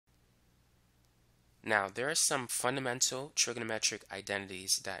Now, there are some fundamental trigonometric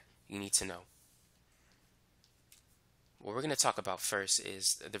identities that you need to know. What we're going to talk about first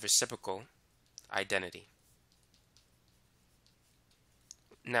is the reciprocal identity.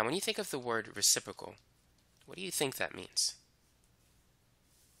 Now, when you think of the word reciprocal, what do you think that means?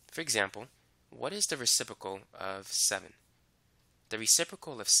 For example, what is the reciprocal of 7? The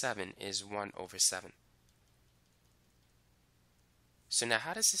reciprocal of 7 is 1 over 7. So now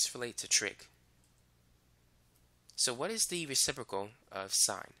how does this relate to trig? So what is the reciprocal of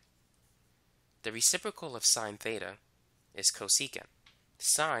sine? The reciprocal of sine theta is cosecant.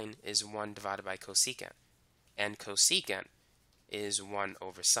 Sine is 1 divided by cosecant, and cosecant is 1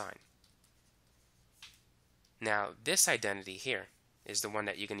 over sine. Now, this identity here is the one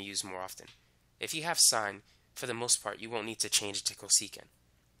that you're going to use more often. If you have sine, for the most part, you won't need to change it to cosecant.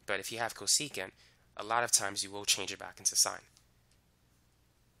 But if you have cosecant, a lot of times you will change it back into sine.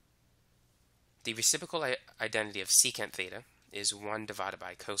 The reciprocal identity of secant theta is 1 divided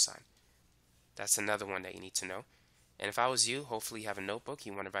by cosine. That's another one that you need to know. And if I was you, hopefully you have a notebook.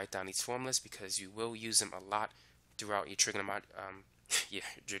 You want to write down these formulas because you will use them a lot throughout your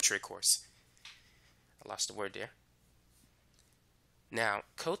your trig course. I lost the word there. Now,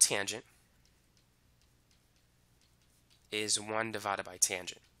 cotangent is 1 divided by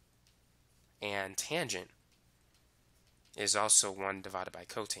tangent. And tangent is also 1 divided by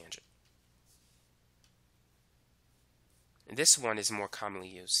cotangent. And this one is more commonly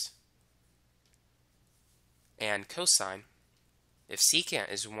used. And cosine, if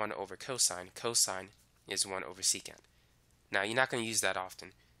secant is 1 over cosine, cosine is 1 over secant. Now, you're not going to use that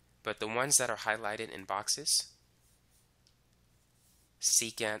often, but the ones that are highlighted in boxes,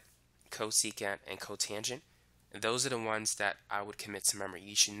 secant, cosecant, and cotangent, those are the ones that I would commit to memory.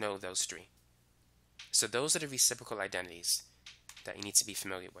 You should know those three. So those are the reciprocal identities that you need to be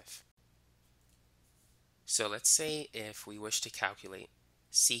familiar with. So let's say if we wish to calculate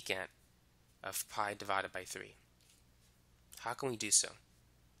secant of pi divided by 3. How can we do so?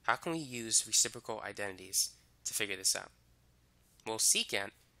 How can we use reciprocal identities to figure this out? Well,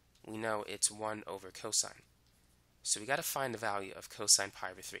 secant, we know it's 1 over cosine. So we got to find the value of cosine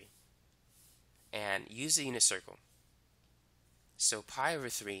pi over 3. And use the unit circle. So pi over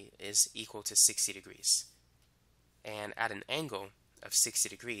 3 is equal to 60 degrees. And at an angle of 60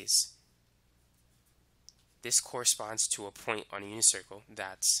 degrees, this corresponds to a point on a unit circle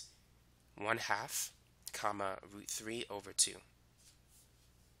that's 1/2, root 3 over 2.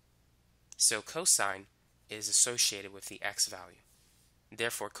 So cosine is associated with the x value.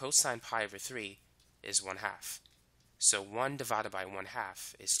 Therefore, cosine pi over 3 is 1/2. So 1 divided by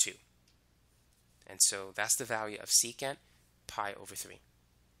 1/2 is 2. And so that's the value of secant pi over 3.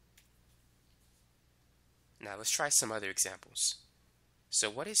 Now let's try some other examples. So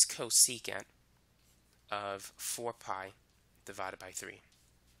what is cosecant of 4 pi divided by 3?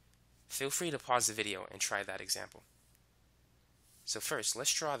 Feel free to pause the video and try that example. So first,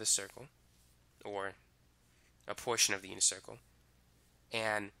 let's draw the circle, or a portion of the unit circle.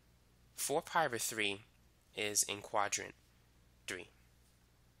 And 4 pi over 3 is in quadrant 3.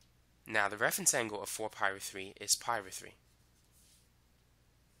 Now the reference angle of 4 pi over 3 is pi over 3.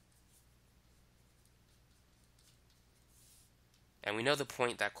 And we know the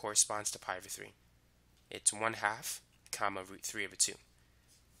point that corresponds to pi over 3. It's 1/2, root 3 over 2.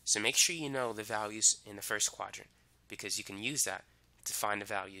 So make sure you know the values in the first quadrant, because you can use that to find the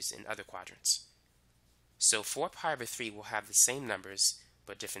values in other quadrants. So 4 pi over 3 will have the same numbers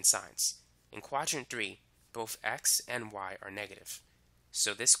but different signs. In quadrant 3, both x and y are negative.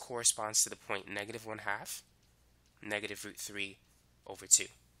 So this corresponds to the point -1/2, root 3 over 2.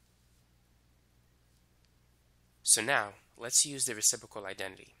 So now, let's use the reciprocal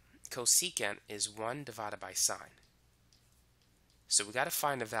identity. Cosecant is 1 divided by sine. So we got to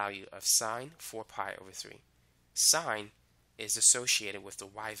find the value of sine 4 pi over 3. Sine is associated with the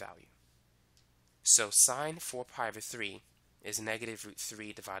y value. So sine 4 pi over 3 is root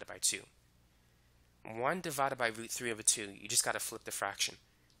 3 divided by 2. 1 divided by root 3 over 2, you just got to flip the fraction.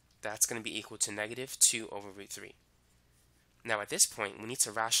 That's going to be equal to -2 over root 3. Now at this point, we need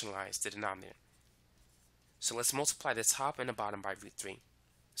to rationalize the denominator. So let's multiply the top and the bottom by root 3.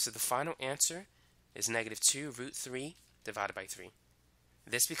 So the final answer is -2 root 3 divided by 3.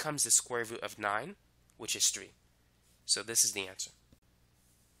 This becomes the square root of 9, which is 3. So this is the answer.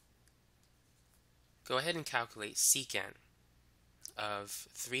 Go ahead and calculate secant of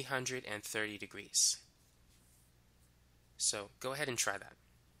 330 degrees. So go ahead and try that.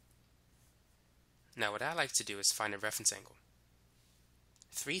 Now what I like to do is find a reference angle.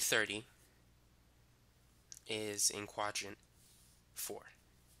 330 is in quadrant 4.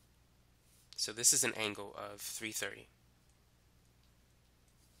 So this is an angle of 330.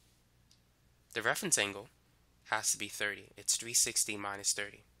 The reference angle has to be 30. It's 360 minus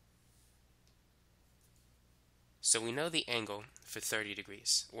 30. So we know the angle for 30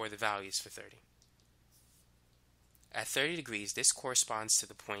 degrees, or the values for 30. At 30 degrees, this corresponds to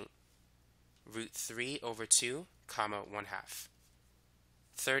the point root 3 over 2, comma 1/2.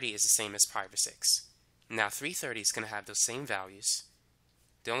 30 is the same as pi over 6. Now 330 is going to have those same values.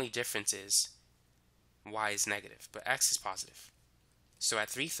 The only difference is y is negative, but x is positive. So at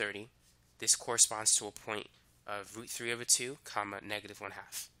 330, this corresponds to a point of root 3 over 2, comma negative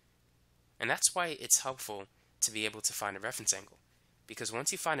 1/2. And that's why it's helpful to be able to find a reference angle. Because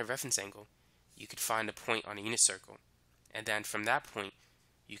once you find a reference angle, you could find a point on a unit circle. And then from that point,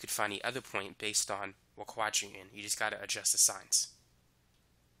 you could find the other point based on what quadrant you're in. You just got to adjust the signs.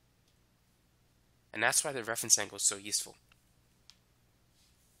 And that's why the reference angle is so useful.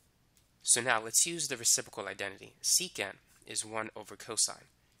 So now let's use the reciprocal identity. Secant is 1 over cosine.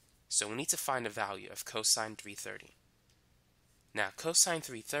 So we need to find the value of cosine 330. Now cosine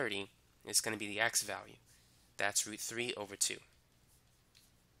 330 is going to be the x value. That's root 3 over 2.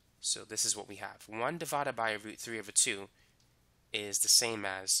 So this is what we have. 1 divided by root 3 over 2 is the same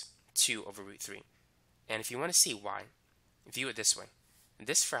as 2 over root 3. And if you want to see why, view it this way.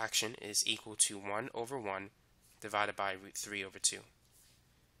 This fraction is equal to 1 over 1 divided by root 3 over 2.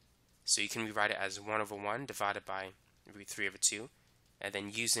 So you can rewrite it as 1 over 1 divided by root 3 over 2. And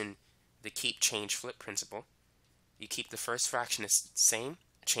then using the keep, change, flip principle, you keep the first fraction the same,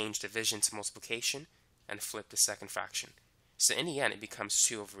 change division to multiplication, and flip the second fraction. So in the end, it becomes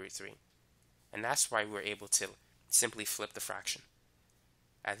 2 over root 3. And that's why we're able to simply flip the fraction.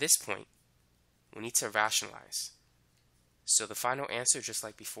 At this point, we need to rationalize. So the final answer, just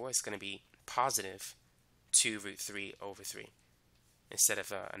like before, is going to be positive 2 root 3 over 3 instead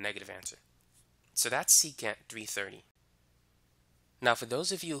of a negative answer. So that's secant 330. Now for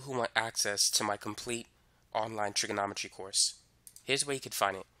those of you who want access to my complete online trigonometry course, here's where you can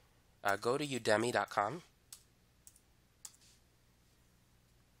find it. Go to udemy.com,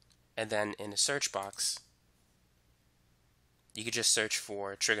 and then in the search box, you could just search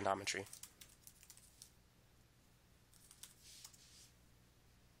for trigonometry.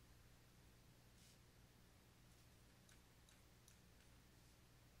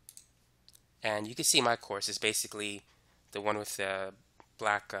 And you can see my course is basically the one with the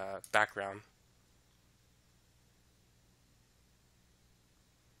black background.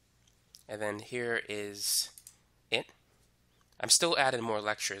 And then here is it. I'm still adding more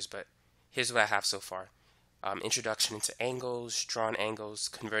lectures, but here's what I have so far. Introduction into angles, drawn angles,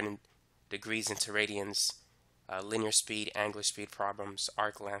 converting degrees into radians, linear speed, angular speed problems,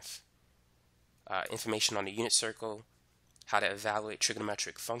 arc length, information on the unit circle, how to evaluate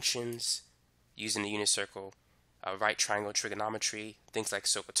trigonometric functions, using the unit circle, right triangle trigonometry, things like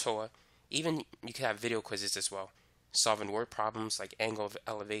SOHCAHTOA. Even you can have video quizzes as well, solving word problems like angle of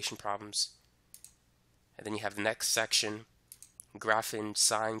elevation problems. And then you have the next section, graphing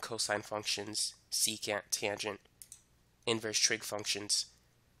sine, cosine functions, secant, tangent, inverse trig functions.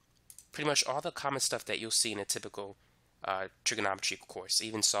 Pretty much all the common stuff that you'll see in a typical trigonometry course,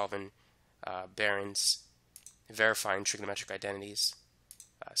 even solving barons, verifying trigonometric identities,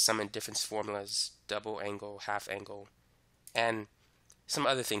 sum and difference formulas, double angle, half angle, and some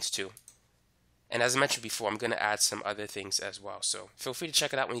other things too. And as I mentioned before, I'm going to add some other things as well. So feel free to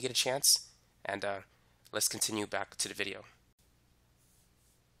check it out when you get a chance. And let's continue back to the video.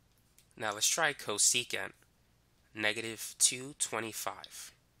 Now let's try cosecant negative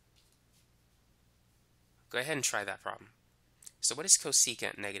 225. Go ahead and try that problem. So what is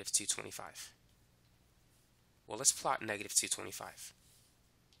cosecant negative 225? Well, let's plot negative 225.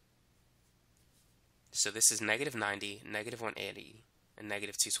 So this is negative 90, negative 180, and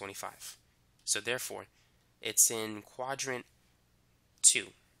negative 225. So therefore, it's in quadrant 2.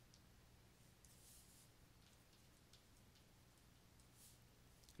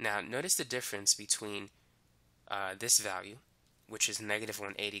 Now, notice the difference between this value, which is negative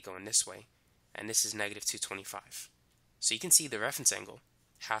 180 going this way, and this is negative 225. So you can see the reference angle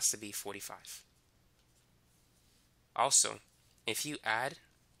has to be 45. Also, if you add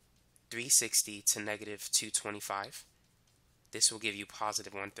 360 to negative 225, this will give you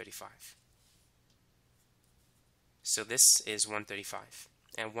positive 135. So this is 135.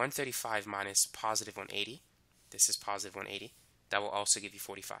 And 135 minus positive 180, this is positive 180, that will also give you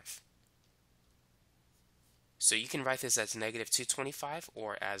 45. So you can write this as negative 225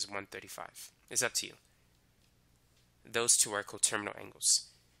 or as 135. It's up to you. Those two are coterminal angles.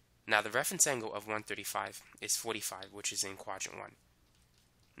 Now the reference angle of 135 is 45, which is in quadrant 1.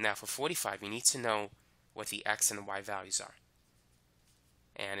 Now for 45, you need to know what the x and y values are.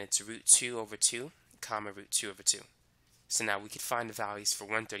 And it's root 2 over 2, comma root 2 over 2. So now we could find the values for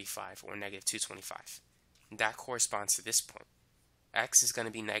 135 or negative 225. That corresponds to this point. X is going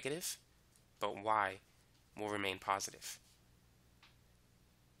to be negative, but y will remain positive.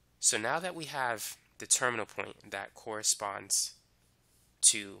 So now that we have the terminal point that corresponds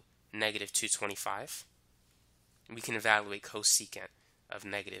to negative 225, we can evaluate cosecant of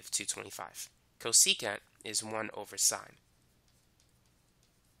negative 225. Cosecant is 1 over sine.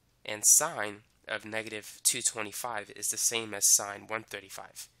 And sine of negative 225 is the same as sine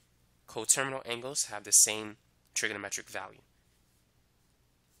 135. Coterminal angles have the same trigonometric value.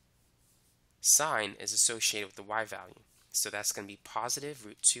 Sine is associated with the y value, so that's going to be positive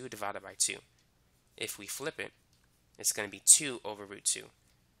root 2 divided by 2. If we flip it, it's going to be 2 over root 2.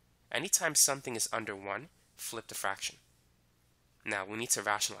 Anytime something is under 1, flip the fraction. Now we need to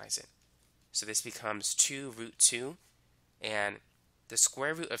rationalize it. So this becomes 2 root 2, and the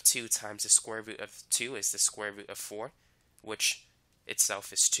square root of 2 times the square root of 2 is the square root of 4, which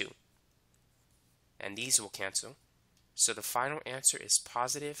itself is 2. And these will cancel. So the final answer is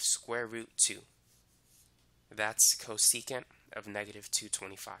positive square root 2. That's cosecant of negative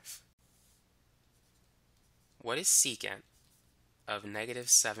 225. What is secant of negative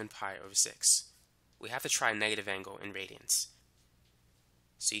 7 pi over 6? We have to try a negative angle in radians,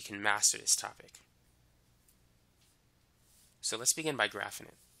 so you can master this topic. So let's begin by graphing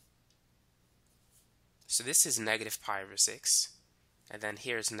it. So this is negative pi over 6, and then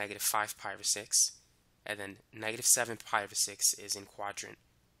here is negative 5 pi over 6, and then negative 7 pi over 6 is in quadrant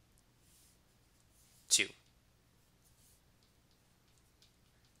 2.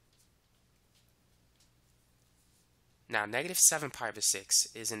 Now negative 7 pi over 6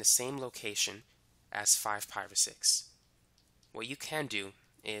 is in the same location as 5 pi over 6. What you can do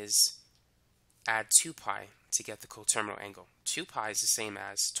is add 2 pi to get the coterminal angle. 2 pi is the same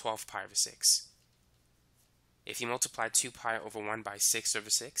as 12 pi over 6. If you multiply 2 pi over 1 by 6 over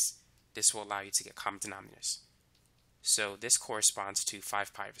 6, this will allow you to get common denominators. So this corresponds to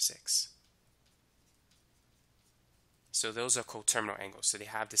 5 pi over 6. So those are coterminal angles, so they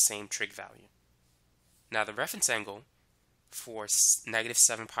have the same trig value. Now the reference angle for negative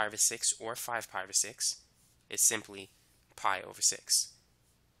 7 pi over 6 or 5 pi over 6 is simply pi over 6.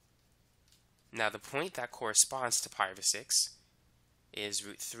 Now the point that corresponds to pi over 6 is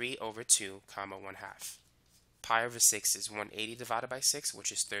root 3 over 2 comma 1/2. Pi over 6 is 180 divided by 6,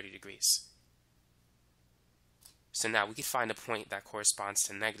 which is 30 degrees. So now we can find a point that corresponds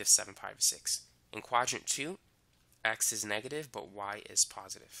to negative 7 pi over 6. In quadrant 2, x is negative, but y is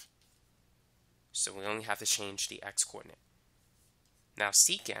positive. So we only have to change the x coordinate. Now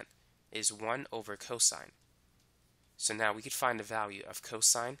secant is 1 over cosine. So now we could find the value of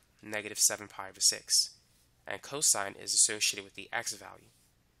cosine negative 7 pi over 6. And cosine is associated with the x value.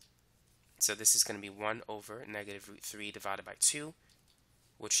 So this is going to be 1 over negative root 3 divided by 2,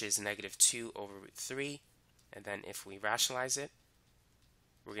 which is negative 2 over root 3. And then if we rationalize it,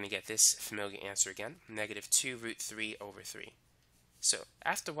 we're going to get this familiar answer again, negative 2 root 3 over 3. So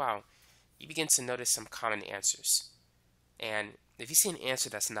after a while, you begin to notice some common answers. And if you see an answer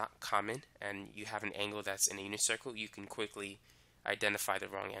that's not common and you have an angle that's in a unit circle, you can quickly identify the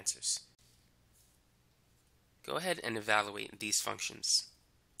wrong answers. Go ahead and evaluate these functions.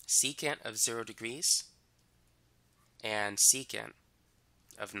 Secant of 0 degrees and secant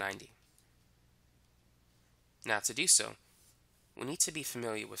of 90. Now to do so, we need to be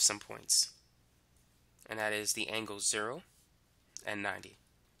familiar with some points, and that is the angles 0 and 90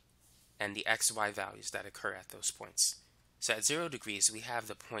 and the xy values that occur at those points. So at 0 degrees we have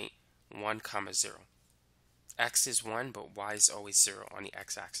the point 1 comma 0. X is 1, but y is always 0 on the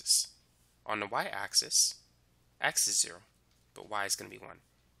x-axis. On the y-axis, x is 0, but y is going to be 1.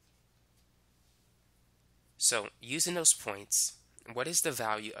 So using those points, what is the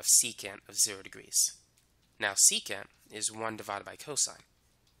value of secant of 0 degrees? Now secant is 1 divided by cosine.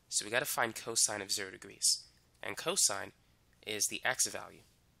 So we got to find cosine of 0 degrees. And cosine is the x value.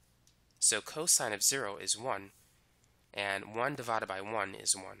 So cosine of 0 is 1, and 1 divided by 1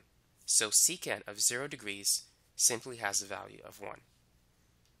 is 1. So secant of 0 degrees simply has the value of 1.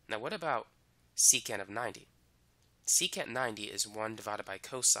 Now what about secant of 90? Secant 90 is 1 divided by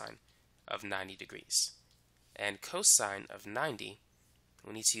cosine of 90 degrees. And cosine of 90,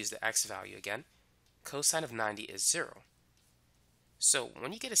 we need to use the x value again. Cosine of 90 is 0. So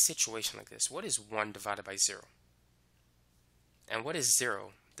when you get a situation like this, what is 1 divided by 0? And what is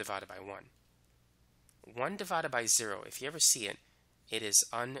 0 divided by 1? 1 divided by 0, if you ever see it, it is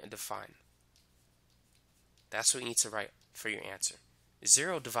undefined. That's what you need to write for your answer.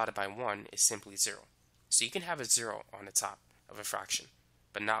 0 divided by 1 is simply 0. So you can have a 0 on the top of a fraction,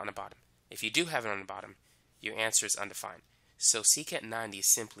 but not on the bottom. If you do have it on the bottom, your answer is undefined. So secant 90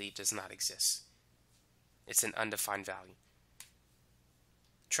 simply does not exist. It's an undefined value.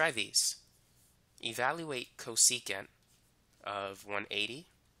 Try these. Evaluate cosecant of 180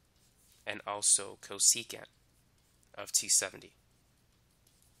 and also cosecant of 270.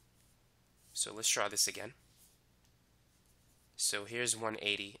 So let's try this again. So here's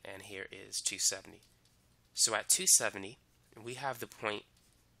 180 and here is 270. So at 270, we have the point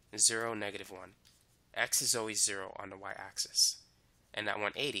 0, negative 1. X is always 0 on the y-axis. And at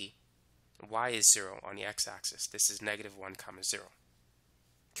 180, y is 0 on the x-axis. This is negative 1 comma 0.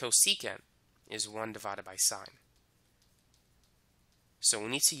 Cosecant is 1 divided by sine. So we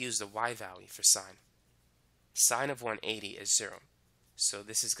need to use the y value for sine. Sine of 180 is 0. So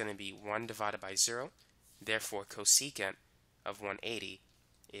this is going to be 1 divided by 0. Therefore, cosecant of 180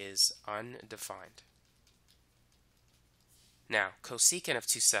 is undefined. Now, cosecant of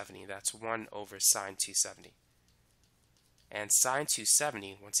 270, that's 1 over sine 270. And sine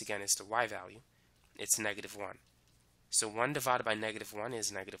 270, once again, is the y value. It's negative 1. So 1 divided by negative 1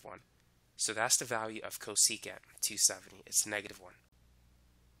 is negative 1. So that's the value of cosecant 270. It's negative 1.